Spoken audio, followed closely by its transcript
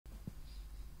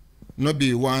No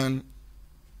be one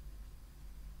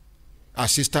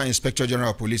Assistant Inspector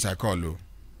General of Police I call you.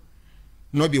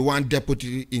 No be one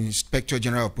Deputy Inspector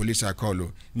General of Police I call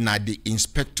you. Na the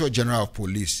Inspector General of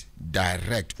Police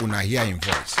direct. Una hear him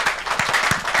voice.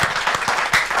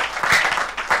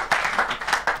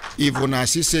 If una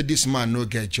see say this man no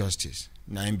get justice,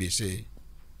 na him be say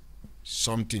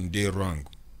something dey wrong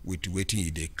with wetin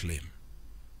he dey claim.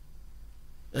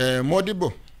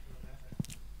 Modibo.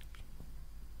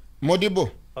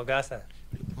 Ogasa.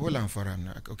 Hold on for him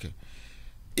now. Okay.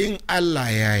 In Allah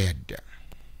ya yadda.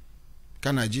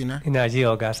 Kana ji na? Ina ji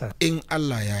Ogasa. In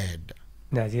Allah ya yadda.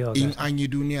 Ina ji Ogasa. In an yi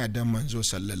duniya dan manzo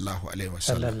sallallahu alaihi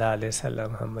wasallam. Sallallahu alaihi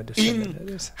wasallam Muhammadu sallallahu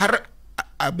alaihi wasallam. Har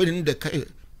abin da ka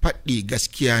faɗi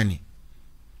gaskiya ne,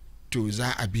 to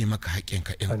za a bi maka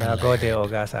haƙƙinka in Allah ya Na gode yarda.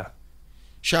 Ogasa.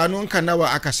 Shanunka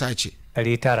nawa aka sace?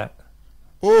 900.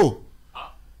 Oh,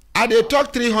 I dey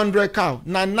talk 300 cow,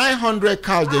 na 900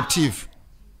 cows the thief.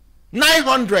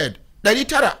 900,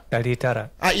 900.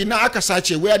 A ina aka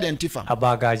sace, where the thief? A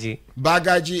Bagaji.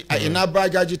 Bagaji, a ina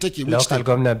Bagaji take which Local state?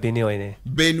 government Benue ne.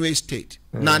 Benue State.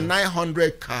 Na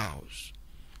 900 cows.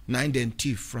 9 then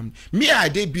thief from me. I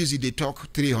dey busy. They talk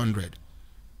 300.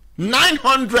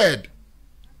 900.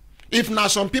 If now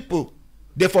some people,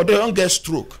 they for don't get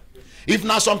stroke. If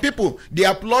now some people,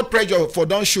 their blood pressure for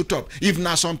don't shoot up. If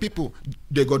now some people,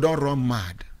 they go don't run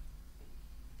mad.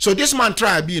 So this man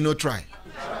try, be no try.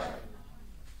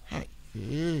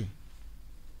 Hey.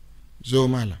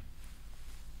 Zomala.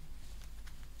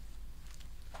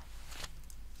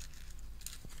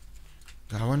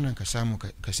 Ga wannan ka samu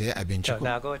ka sayi abinci ko?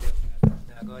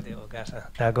 Nagode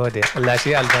Ogasa. Nagode. Allah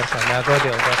shi albarka. Nagode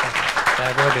Ogasa.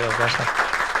 Nagode Ogasa.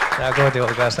 Nagode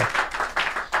Ogasa.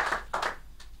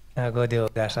 Nagode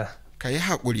Ogasa. Ka yi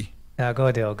haƙuri.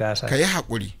 Nagode Ogasa. Ka yi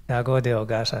haƙuri. Nagode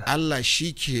Ogasa. Allah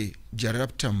shi ke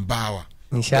jarabtan bawa.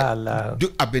 Insha Allah.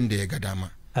 Duk abin da ya ga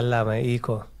dama. Allah mai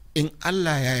iko. In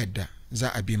Allah ya yarda za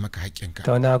a bi maka haƙƙinka.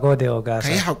 To nagode Ogasa. Ka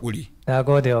yi haƙuri.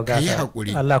 Nagode Ogasa. Ka yi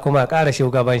haƙuri. Allah kuma ƙara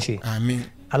shugabanci. Amin.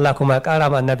 Allah kuma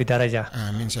ƙara ma annabi daraja.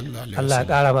 Amin sallallahu alaihi Allah wasallam.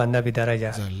 ƙara ma annabi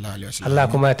daraja. Sallallahu alaihi wasallam. Allah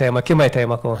kuma taimaki mai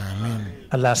taimako. Amin.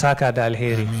 Allah saka da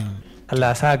alheri. Amin.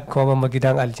 Allah sa koma mu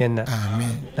gidan aljanna.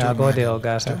 Amin. Nagode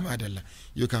Ogasa.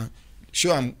 You can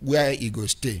show him where he go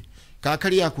stay. Ka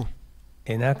karya ko?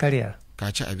 Ina karya. Ka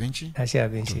ci abinci? Na ci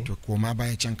abinci. To koma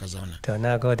baya can ka zauna. To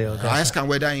nagode Ogasa. I ask him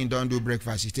whether he don't do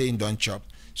breakfast. He say he don't chop.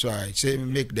 So I say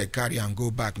make the carry and go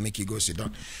back, make he go sit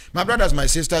down. My brothers, my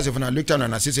sisters, if I look down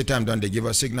and I see the time done, they give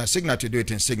us signal to do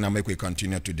it in signal, make we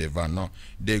continue to the van. No,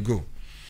 they go.